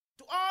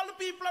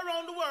the people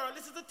around the world,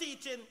 this is the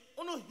teaching.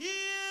 Uno hear.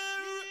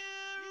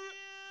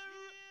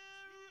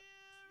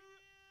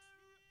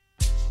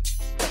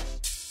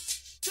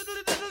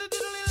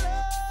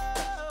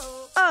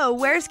 Oh,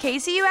 where's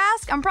Casey, you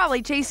ask? I'm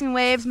probably chasing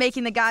waves,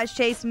 making the guys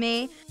chase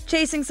me,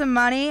 chasing some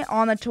money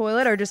on the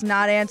toilet, or just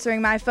not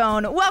answering my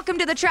phone. Welcome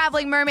to the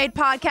Traveling Mermaid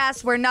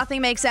Podcast, where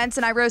nothing makes sense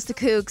and I roast the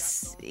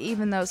kooks,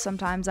 even though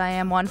sometimes I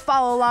am one.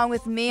 Follow along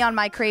with me on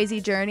my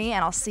crazy journey,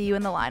 and I'll see you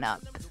in the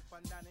lineup.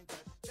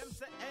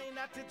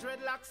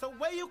 So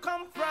where you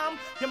come from?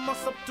 You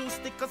must have two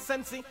sticker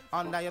sensing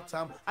under your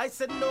tongue. I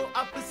said no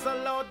officer,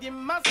 Lord, you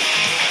must.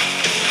 Welcome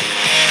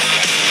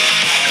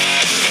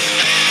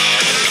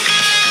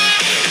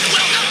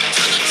to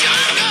the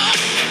jungle.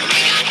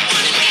 We got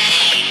fun and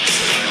games.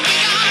 We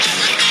got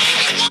everything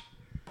you want.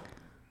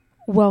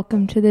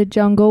 Welcome to the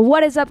jungle.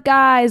 What is up,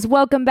 guys?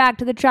 Welcome back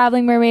to the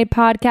Traveling Mermaid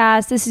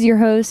Podcast. This is your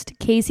host,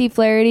 Casey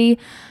Flaherty,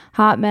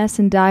 hot mess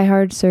and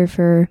diehard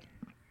surfer.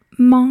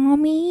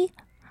 Mommy,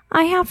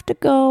 I have to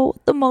go.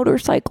 The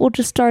motorcycle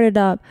just started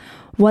up.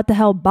 What the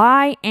hell?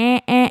 Bye.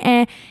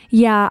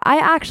 Yeah, I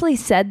actually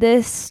said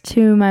this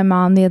to my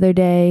mom the other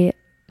day.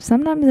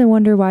 Sometimes I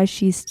wonder why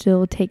she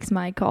still takes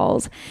my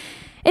calls.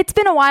 It's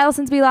been a while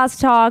since we last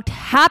talked.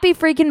 Happy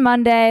freaking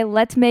Monday.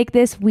 Let's make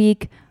this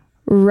week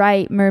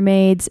right,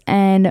 mermaids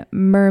and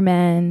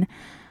mermen.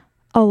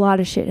 A lot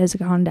of shit has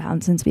gone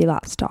down since we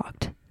last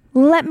talked.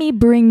 Let me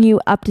bring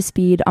you up to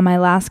speed on my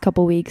last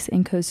couple weeks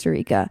in Costa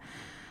Rica.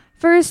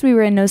 First, we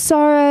were in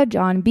Nosara.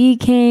 John B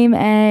came.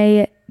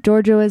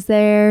 Georgia was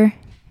there.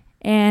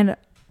 And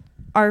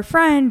our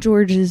friend,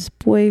 George's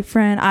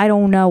boyfriend, I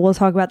don't know, we'll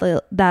talk about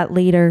that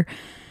later,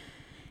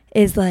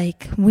 is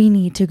like, we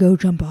need to go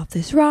jump off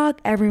this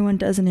rock. Everyone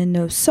does it in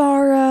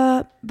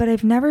Nosara. But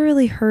I've never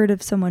really heard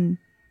of someone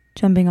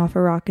jumping off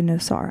a rock in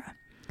Nosara.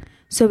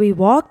 So we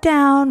walk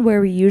down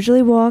where we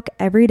usually walk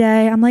every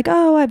day. I'm like,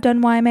 oh, I've done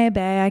Waimea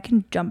Bay. I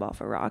can jump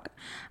off a rock.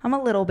 I'm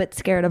a little bit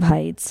scared of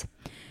heights.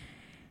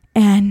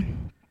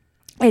 And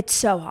it's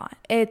so hot.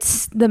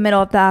 It's the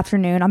middle of the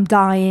afternoon. I'm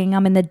dying.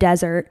 I'm in the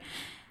desert.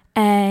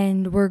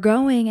 And we're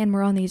going and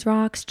we're on these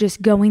rocks,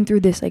 just going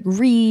through this like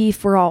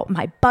reef.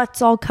 My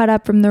butt's all cut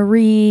up from the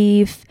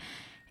reef.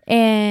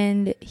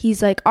 And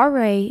he's like, all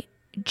right,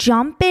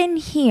 jump in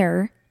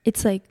here.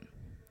 It's like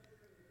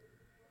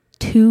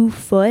 2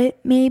 foot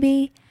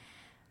maybe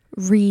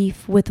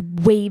reef with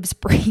waves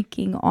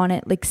breaking on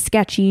it, like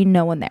sketchy,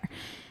 no one there.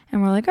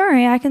 And we're like, all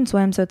right, I can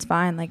swim, so it's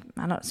fine. Like,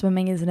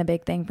 swimming isn't a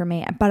big thing for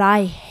me. But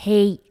I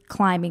hate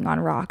climbing on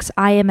rocks.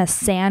 I am a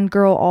sand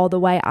girl all the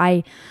way.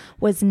 I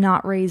was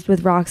not raised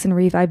with rocks and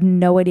reef. I have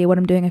no idea what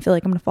I'm doing. I feel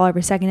like I'm going to fall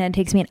every second, and it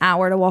takes me an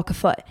hour to walk a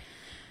foot.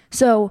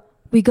 So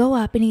we go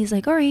up, and he's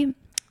like, all right,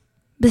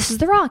 this is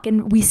the rock.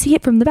 And we see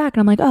it from the back,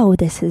 and I'm like, oh,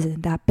 this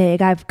isn't that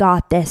big. I've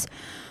got this.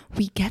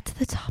 We get to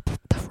the top of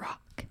the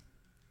rock.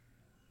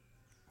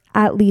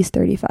 At least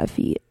 35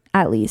 feet.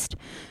 At least.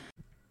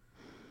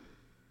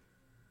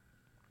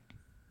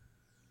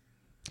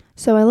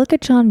 So I look at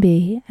John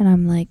B and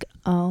I'm like,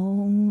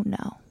 oh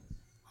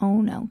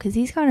no, because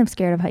he's kind of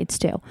scared of heights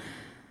too.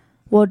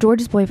 Well,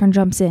 George's boyfriend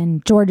jumps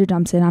in, Georgia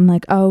jumps in. I'm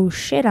like, oh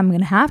shit, I'm going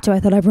to have to. I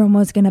thought everyone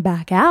was going to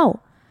back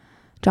out.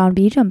 John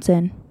B jumps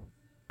in.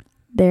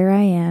 There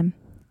I am,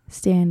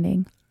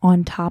 standing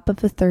on top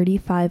of a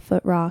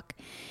 35-foot rock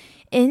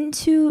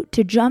to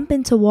jump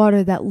into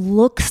water that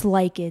looks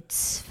like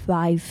it's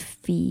 5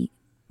 feet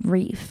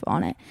reef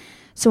on it.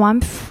 So I'm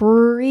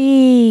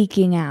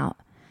freaking out.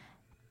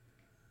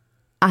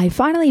 I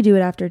finally do it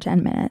after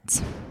 10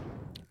 minutes.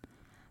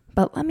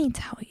 But let me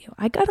tell you,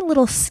 I got a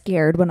little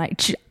scared when I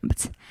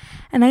jumped.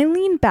 And I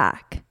leaned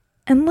back.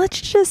 And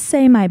let's just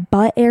say my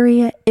butt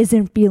area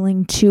isn't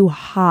feeling too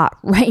hot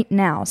right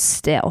now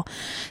still.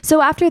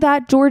 So after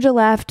that, Georgia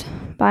left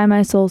by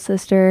my soul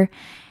sister.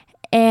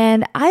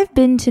 And I've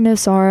been to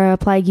Nosara,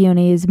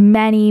 Plagueones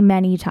many,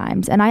 many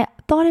times. And I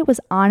thought it was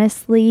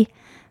honestly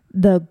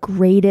the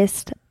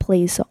greatest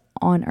place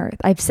on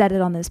earth. I've said it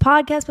on this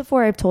podcast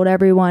before. I've told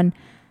everyone.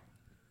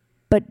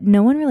 But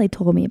no one really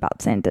told me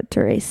about Santa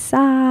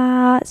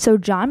Teresa. So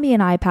John B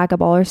and I pack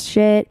up all our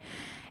shit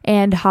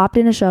and hopped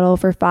in a shuttle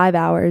for 5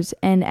 hours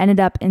and ended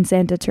up in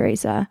Santa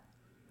Teresa.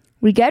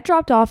 We get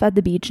dropped off at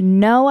the beach.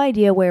 No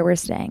idea where we're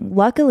staying.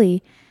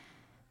 Luckily,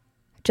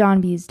 John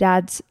B's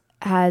dad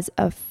has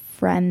a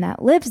friend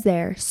that lives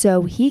there.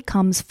 So he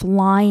comes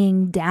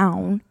flying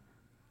down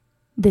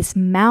this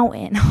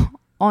mountain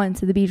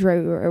onto the beach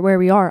where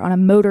we are on a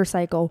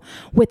motorcycle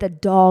with a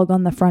dog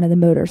on the front of the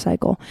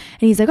motorcycle.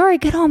 And he's like, all right,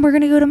 get on. We're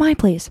going to go to my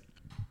place.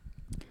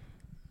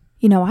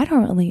 You know, I've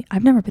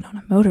never been on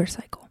a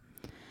motorcycle.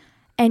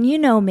 And you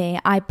know me,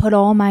 I put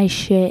all my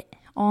shit,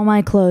 all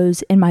my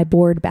clothes in my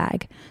board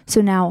bag.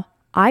 So now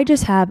I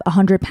just have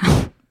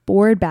 100-pound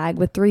board bag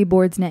with 3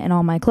 boards in it and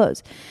all my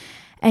clothes.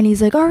 And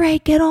he's like, all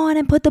right, get on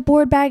and put the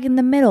board bag in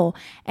the middle.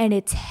 And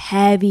it's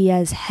heavy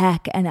as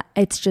heck. And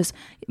it's just,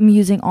 I'm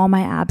using all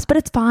my abs, but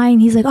it's fine.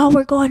 He's like, oh,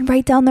 we're going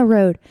right down the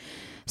road.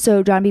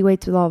 So John B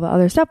waits with all the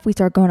other stuff. We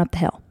start going up the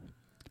hill.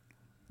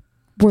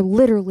 We're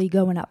literally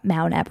going up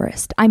Mount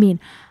Everest. I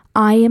mean,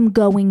 I am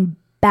going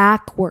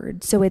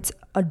backwards. So it's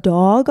a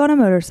dog on a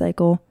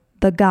motorcycle,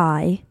 the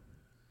guy,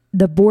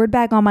 the board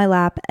bag on my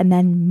lap, and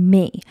then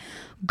me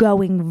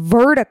going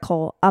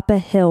vertical up a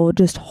hill,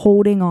 just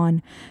holding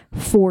on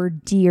for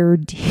dear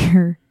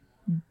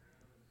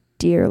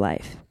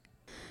life.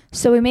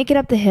 So we make it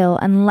up the hill,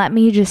 and let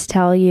me just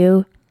tell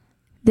you,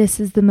 this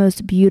is the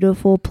most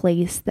beautiful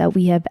place that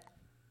we have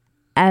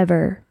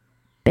ever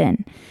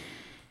been.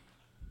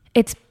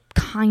 It's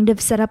kind of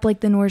set up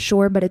like the North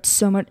Shore, but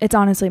it's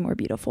honestly more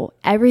beautiful.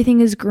 Everything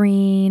is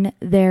green.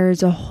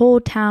 There's a whole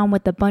town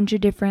with a bunch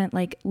of different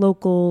like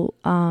local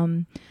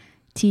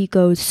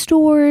Tico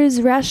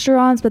stores,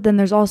 restaurants, but then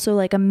there's also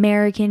like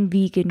American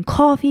vegan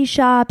coffee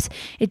shops.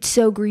 It's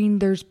so green.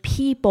 There's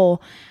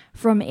people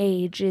from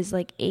ages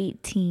like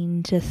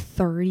 18 to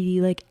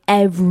 30, like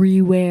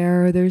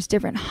everywhere. There's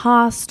different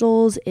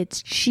hostels.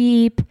 It's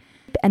cheap,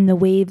 and the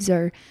waves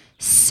are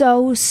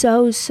so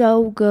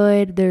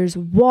good. There's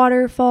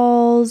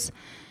waterfalls.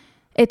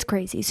 It's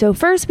crazy. So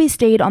first we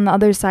stayed on the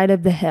other side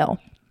of the hill,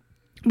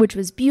 which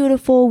was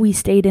beautiful. We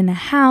stayed in a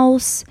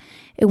house.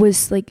 It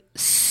was like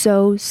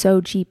so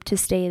cheap to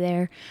stay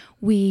there.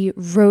 We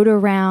rode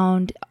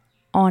around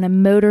on a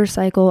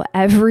motorcycle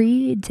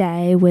every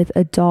day with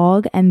a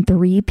dog and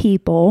 3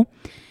 people.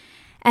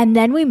 And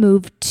then we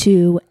moved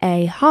to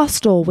a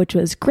hostel, which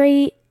was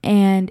great.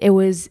 And it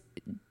was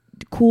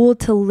cool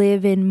to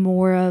live in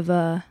more of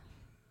a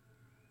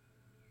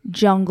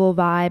jungle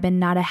vibe and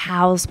not a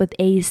house with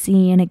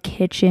AC and a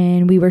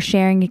kitchen. We were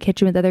sharing a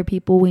kitchen with other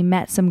people. We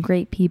met some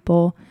great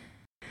people.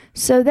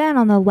 So then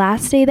on the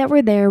last day that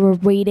we're there, we're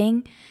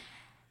waiting.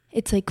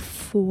 It's like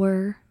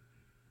 4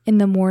 in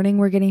the morning.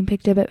 We're getting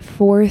picked up at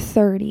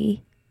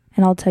 4:30.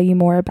 And I'll tell you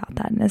more about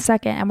that in a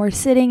second. And we're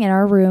sitting in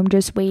our room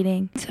just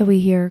waiting. So we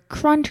hear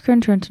crunch.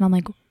 And I'm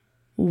like,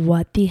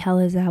 what the hell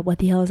is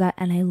that?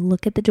 And I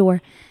look at the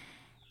door,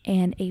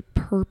 and a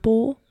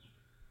purple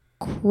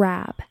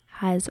crab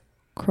has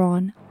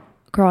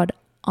crawled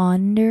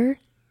under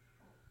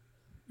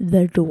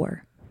the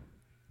door,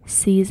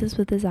 sees us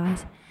with his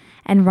eyes,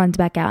 and runs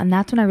back out. And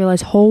that's when I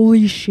realized,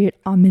 holy shit,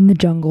 I'm in the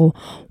jungle.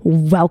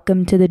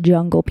 Welcome to the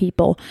jungle,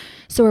 people.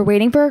 So we're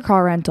waiting for a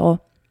car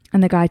rental,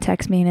 and the guy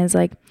texts me and is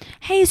like,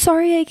 hey,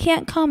 sorry, I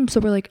can't come. So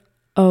we're like,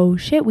 oh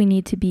shit, we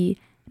need to be,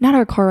 not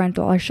our car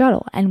rental, our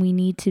shuttle, and we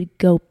need to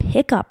go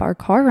pick up our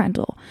car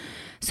rental.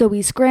 So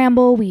we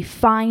scramble, we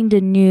find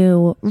a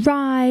new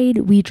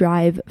ride. We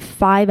drive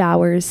 5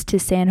 hours to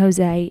San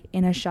Jose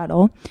in a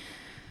shuttle.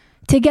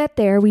 To get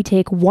there, we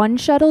take one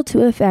shuttle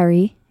to a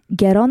ferry,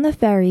 get on the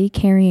ferry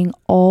carrying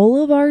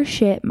all of our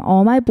shit,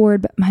 all my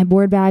board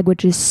bag,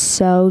 which is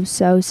so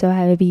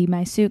heavy,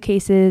 my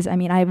suitcases. I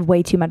mean, I have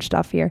way too much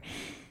stuff here.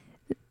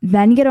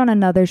 Then get on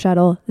another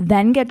shuttle,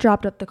 then get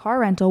dropped at the car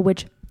rental,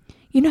 which,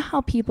 you know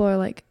how people are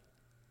like,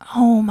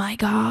 oh my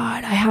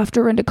God, I have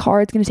to rent a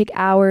car. It's going to take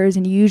hours,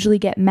 and you usually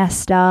get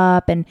messed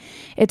up, and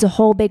it's a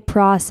whole big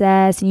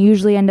process, and you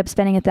usually end up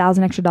spending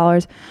 $1,000 extra.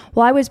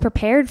 Well, I was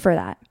prepared for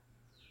that.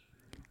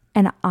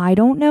 And I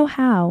don't know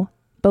how,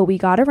 but we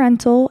got a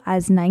rental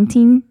as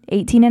 18 and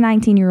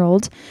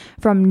 19-year-olds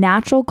from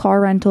Natural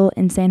Car Rental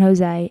in San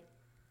Jose.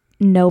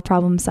 No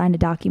problem, signed a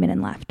document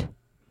and left.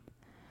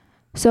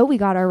 So we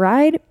got our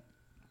ride,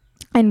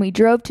 and we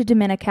drove to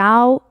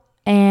Dominical.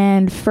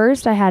 And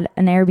first I had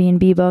an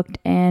Airbnb booked,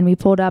 and we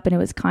pulled up, and it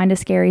was kind of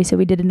scary. So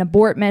we did an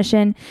abort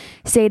mission,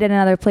 stayed at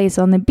another place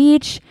on the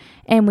beach,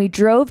 and we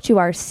drove to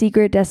our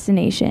secret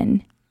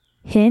destination.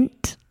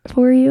 Hint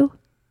for you,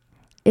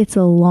 it's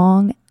a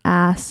long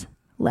ass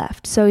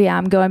left. So yeah,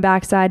 I'm going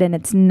backside, and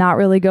it's not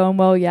really going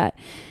well yet.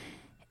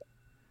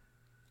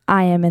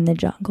 I am in the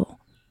jungle.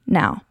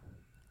 Now,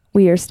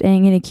 we are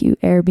staying in a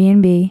cute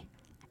Airbnb,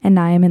 and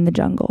I am in the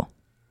jungle.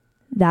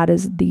 That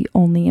is the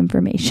only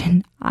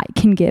information I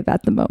can give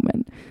at the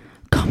moment.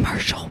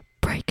 Commercial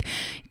break.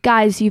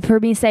 Guys, you've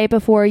heard me say it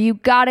before. You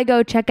gotta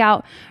go check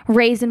out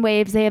Rays and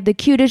Waves. They have the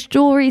cutest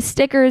jewelry,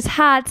 stickers,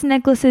 hats,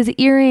 necklaces,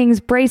 earrings,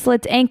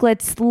 bracelets,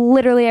 anklets,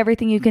 literally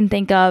everything you can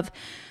think of.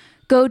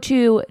 Go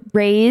to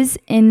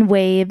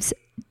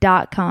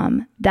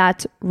raisinwaves.com.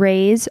 That's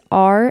Rays,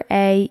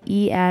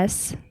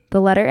 R-A-E-S, the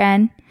letter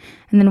N,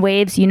 and then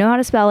Waves, you know how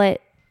to spell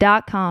it,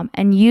 .com,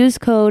 and use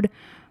code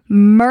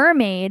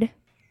MERMAID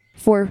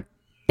for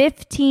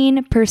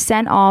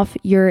 15% off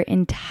your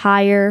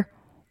entire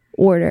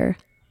order.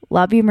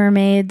 Love you,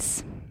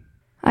 mermaids.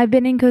 I've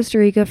been in Costa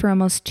Rica for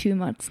almost 2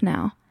 months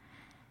now,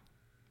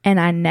 and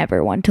I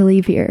never want to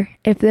leave here.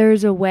 If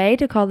there's a way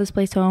to call this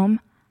place home,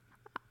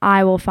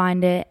 I will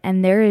find it.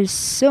 And there is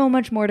so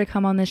much more to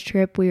come on this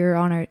trip. We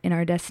are in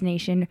our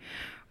destination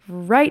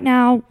right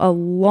now, a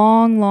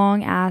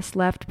long ass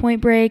left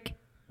point break.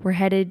 We're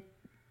headed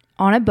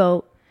on a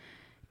boat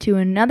to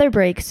another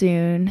break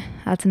soon.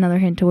 That's another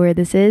hint to where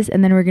this is.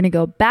 And then we're going to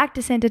go back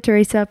to Santa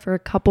Teresa for a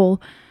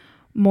couple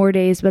more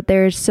days. But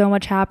there's so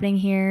much happening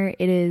here.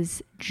 It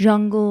is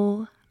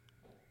jungle.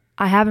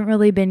 I haven't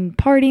really been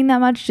partying that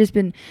much, just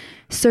been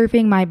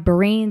surfing my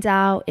brains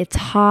out. It's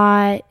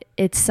hot.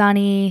 It's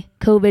sunny.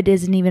 COVID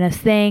isn't even a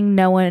thing.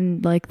 No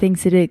one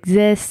thinks it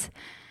exists.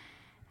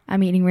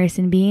 I'm eating rice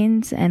and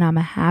beans, and I'm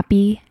a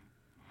happy,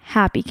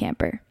 happy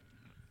camper.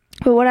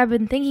 But what I've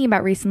been thinking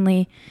about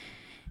recently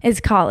is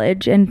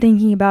college, and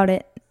thinking about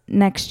it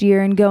next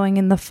year and going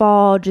in the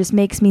fall just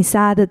makes me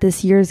sad that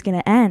this year is going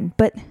to end.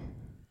 But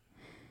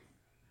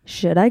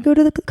should I go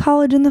to the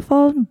college in the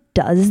fall?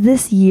 Does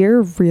this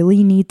year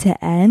really need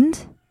to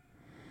end?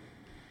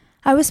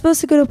 I was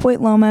supposed to go to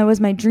Point Loma. It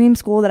was my dream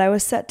school that I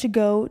was set to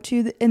go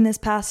to in this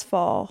past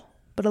fall.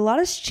 But a lot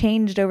has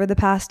changed over the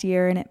past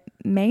year, and it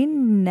may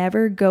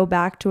never go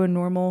back to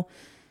normal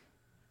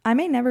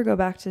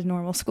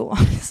school,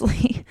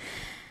 honestly.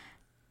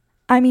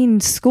 I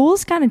mean,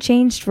 school's kind of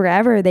changed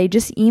forever. They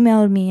just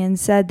emailed me and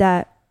said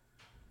that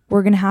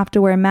we're going to have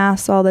to wear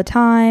masks all the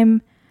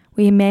time.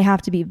 We may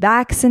have to be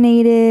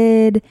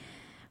vaccinated.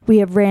 We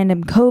have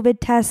random COVID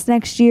tests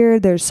next year.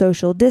 There's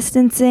social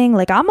distancing.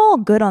 Like, I'm all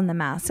good on the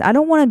masks. I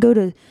don't want to go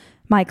to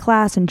my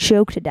class and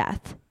choke to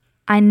death.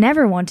 I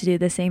never want to do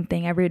the same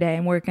thing every day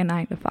and work a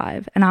 9 to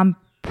 5. And I'm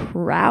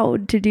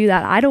proud to do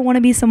that. I don't want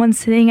to be someone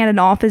sitting at an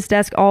office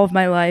desk all of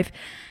my life.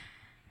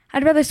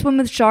 I'd rather swim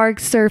with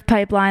sharks, surf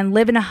pipeline,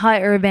 live in a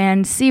hut or a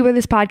van, see where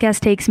this podcast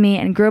takes me,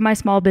 and grow my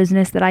small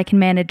business that I can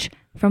manage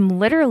from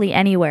literally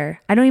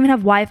anywhere. I don't even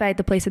have Wi-Fi at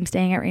the place I'm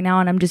staying at right now,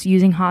 and I'm just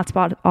using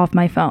hotspot off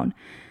my phone.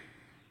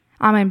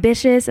 I'm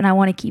ambitious, and I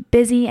want to keep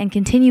busy and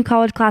continue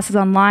college classes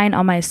online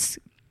on my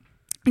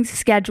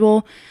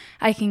schedule.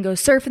 I can go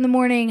surf in the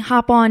morning,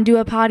 hop on, do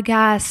a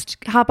podcast,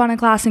 hop on a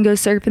class, and go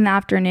surf in the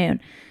afternoon.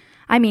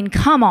 I mean,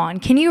 come on.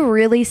 Can you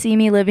really see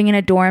me living in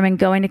a dorm and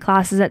going to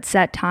classes at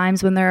set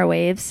times when there are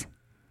waves?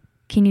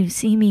 Can you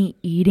see me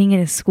eating in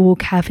a school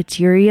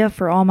cafeteria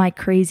for all my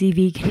crazy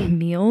vegan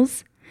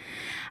meals?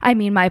 I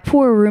mean, my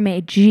poor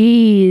roommate,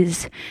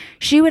 geez.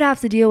 She would have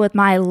to deal with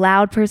my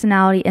loud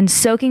personality and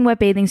soaking wet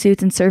bathing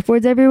suits and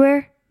surfboards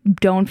everywhere.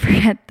 Don't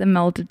forget the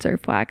melted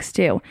surf wax,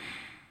 too.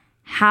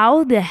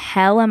 How the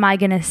hell am I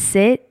going to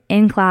sit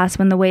in class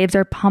when the waves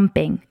are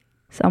pumping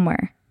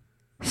somewhere?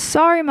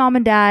 Sorry, Mom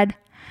and Dad.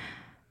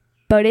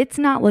 But it's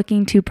not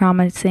looking too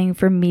promising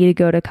for me to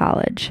go to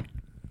college.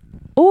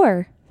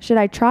 Or should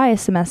I try a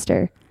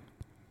semester?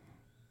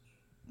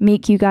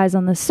 Meet you guys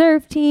on the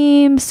surf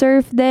team,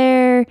 surf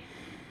there,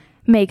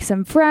 make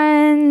some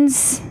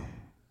friends.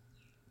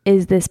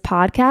 Is this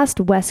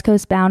podcast West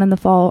Coast bound in the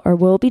fall, or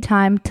will it be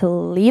time to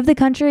leave the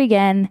country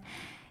again,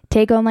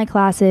 take online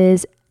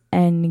classes,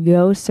 and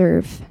go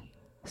surf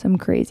some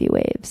crazy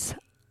waves?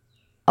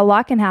 A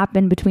lot can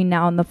happen between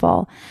now and the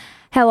fall.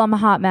 Hell, I'm a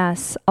hot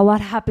mess. A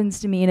lot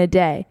happens to me in a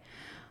day.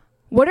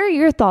 What are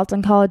your thoughts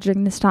on college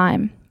during this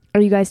time?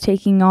 Are you guys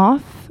taking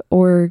off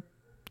or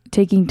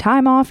taking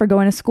time off or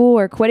going to school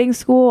or quitting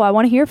school? I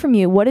want to hear from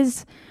you. What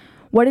is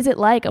it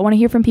like? I want to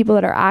hear from people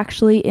that are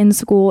actually in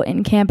school,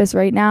 in campus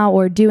right now,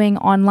 or doing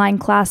online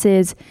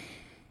classes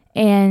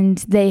and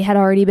they had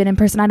already been in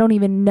person. I don't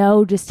even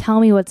know. Just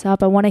tell me what's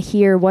up. I want to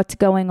hear what's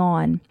going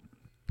on.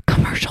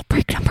 Commercial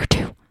break number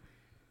 2.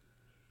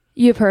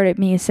 You've heard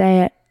me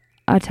say it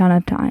a ton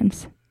of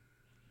times.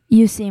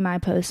 You see my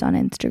posts on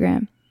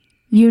Instagram.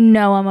 You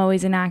know I'm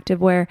always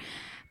inactive where,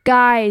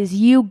 guys,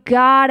 you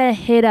gotta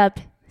hit up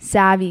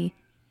Savvy.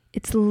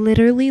 It's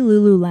literally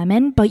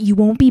Lululemon, but you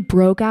won't be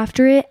broke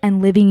after it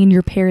and living in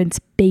your parents'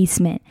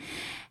 basement.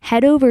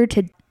 Head over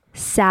to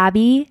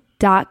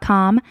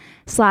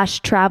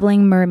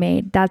savvy.com/traveling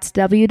mermaid. That's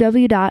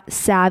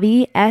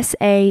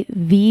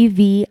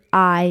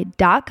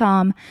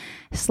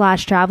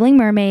www.savvy.com/traveling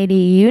mermaid.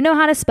 You know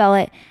how to spell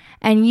it.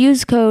 And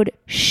use code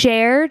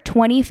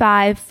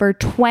SHARE25 for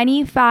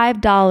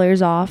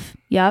 $25 off.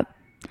 Yep.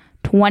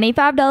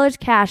 $25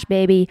 cash,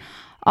 baby,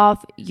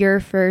 off your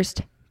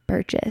first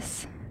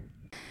purchase.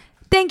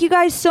 Thank you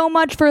guys so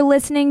much for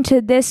listening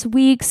to this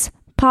week's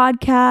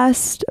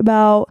podcast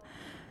about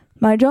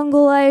my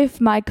jungle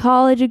life, my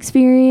college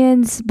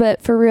experience.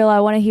 But for real, I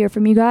want to hear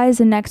from you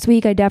guys. And next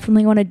week, I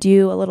definitely want to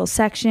do a little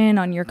section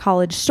on your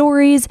college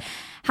stories.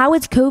 How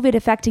is COVID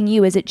affecting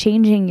you? Is it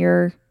changing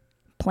your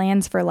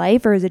plans for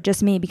life, or is it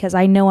just me? Because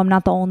I know I'm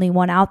not the only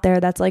one out there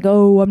that's like,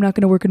 oh, I'm not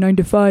going to work a 9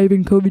 to 5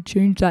 and COVID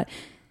changed that.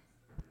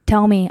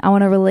 Tell me. I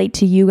want to relate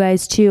to you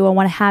guys too. I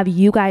want to have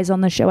you guys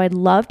on the show. I'd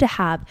love to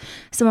have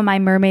some of my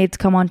mermaids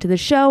come onto the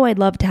show. I'd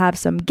love to have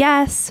some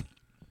guests.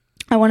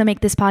 I want to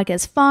make this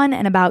podcast fun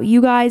and about you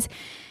guys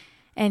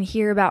and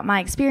hear about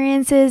my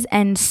experiences.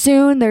 And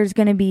soon there's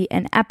going to be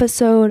an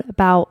episode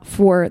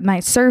for my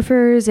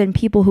surfers and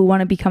people who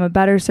want to become a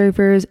better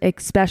surfers,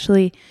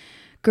 especially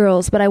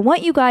girls. But I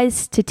want you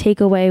guys to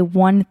take away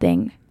one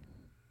thing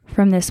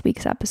from this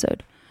week's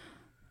episode,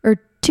 or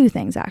 2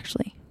 things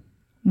actually.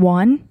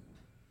 1,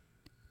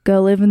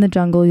 go live in the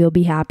jungle, you'll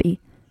be happy.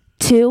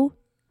 2,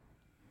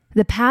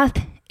 the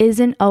path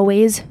isn't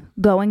always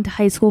going to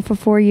high school for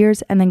 4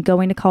 years and then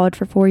going to college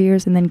for 4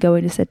 years and then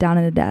going to sit down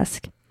at a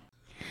desk.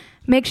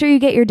 Make sure you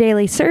get your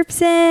daily surfs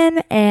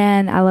in,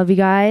 and I love you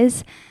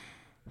guys.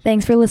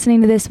 Thanks for listening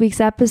to this week's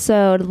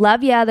episode.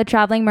 Love ya, the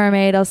Traveling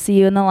Mermaid. I'll see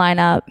you in the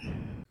lineup.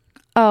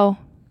 Oh,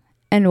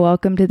 and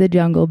welcome to the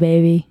jungle,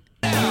 baby.